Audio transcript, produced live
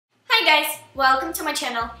Hi guys, welcome to my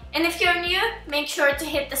channel, and if you're new, make sure to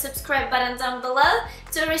hit the subscribe button down below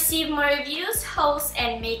to receive more reviews, hauls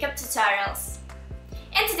and makeup tutorials.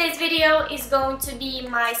 And today's video is going to be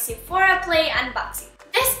my Sephora Play unboxing.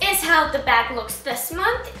 This is how the bag looks this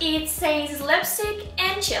month. It says lipstick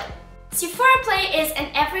and chill. Sephora Play is an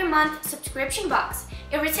every month subscription box.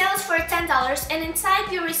 It retails for $10 and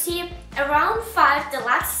inside you receive around 5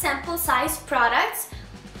 deluxe sample size products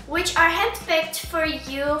which are handpicked for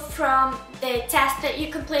you from the test that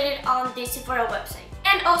you completed on the Sephora website.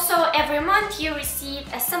 And also every month you receive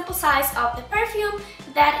a sample size of the perfume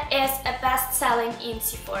that is a best-selling in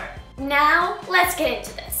Sephora. Now let's get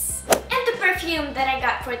into this. And the perfume that I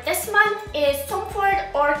got for this month is Tom Ford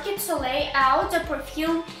Orchid Soleil Eau de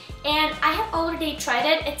Perfume, and I have already tried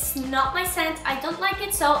it. It's not my scent, I don't like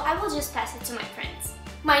it, so I will just pass it to my friends.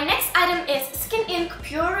 My next item is Skin Inc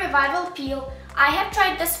Pure Revival Peel. I have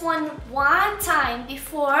tried this one time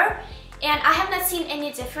before and I have not seen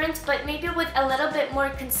any difference, but maybe with a little bit more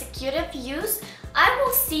consecutive use, I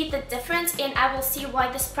will see the difference and I will see why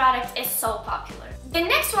this product is so popular. The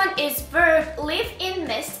next one is Verve Leave-In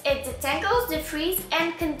Mist. It detangles, defreezes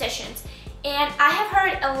and conditions. And I have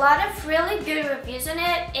heard a lot of really good reviews on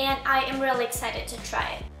it and I am really excited to try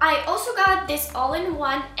it. I also got this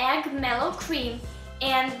all-in-one Egg Mellow Cream.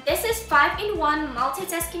 And this is 5-in-1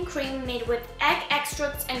 multitasking cream made with egg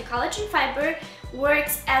extracts and collagen fiber.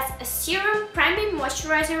 Works as a serum, priming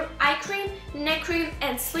moisturizer, eye cream, neck cream,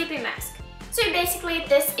 and sleepy mask. So basically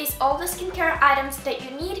this is all the skincare items that you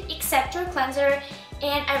need except your cleanser.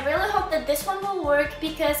 And I really hope that this one will work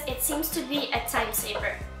because it seems to be a time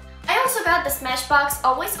saver. I also got the Smashbox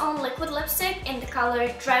Always On Liquid Lipstick in the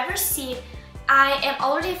color Driver's Seat. I am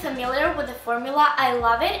already familiar with the formula, I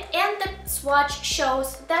love it, and the swatch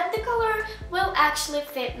shows that the color will actually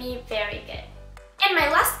fit me very good. And my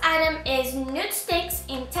last item is Nude Sticks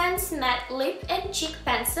Intense Matte Lip and Cheek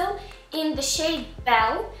Pencil in the shade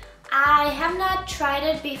Belle. I have not tried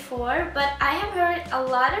it before, but I have heard a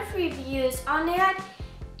lot of reviews on it,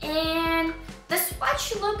 and the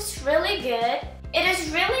swatch looks really good. It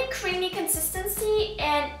is really creamy consistency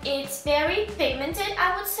and it's very pigmented,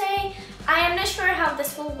 I would say. I am not sure how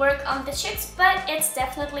this will work on the cheeks, but it's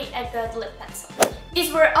definitely a good lip pencil.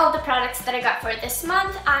 These were all the products that I got for this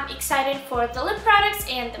month. I'm excited for the lip products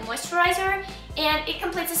and the moisturizer. And it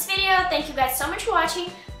completes this video. Thank you guys so much for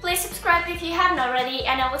watching. Please subscribe if you haven't already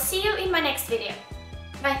and I will see you in my next video.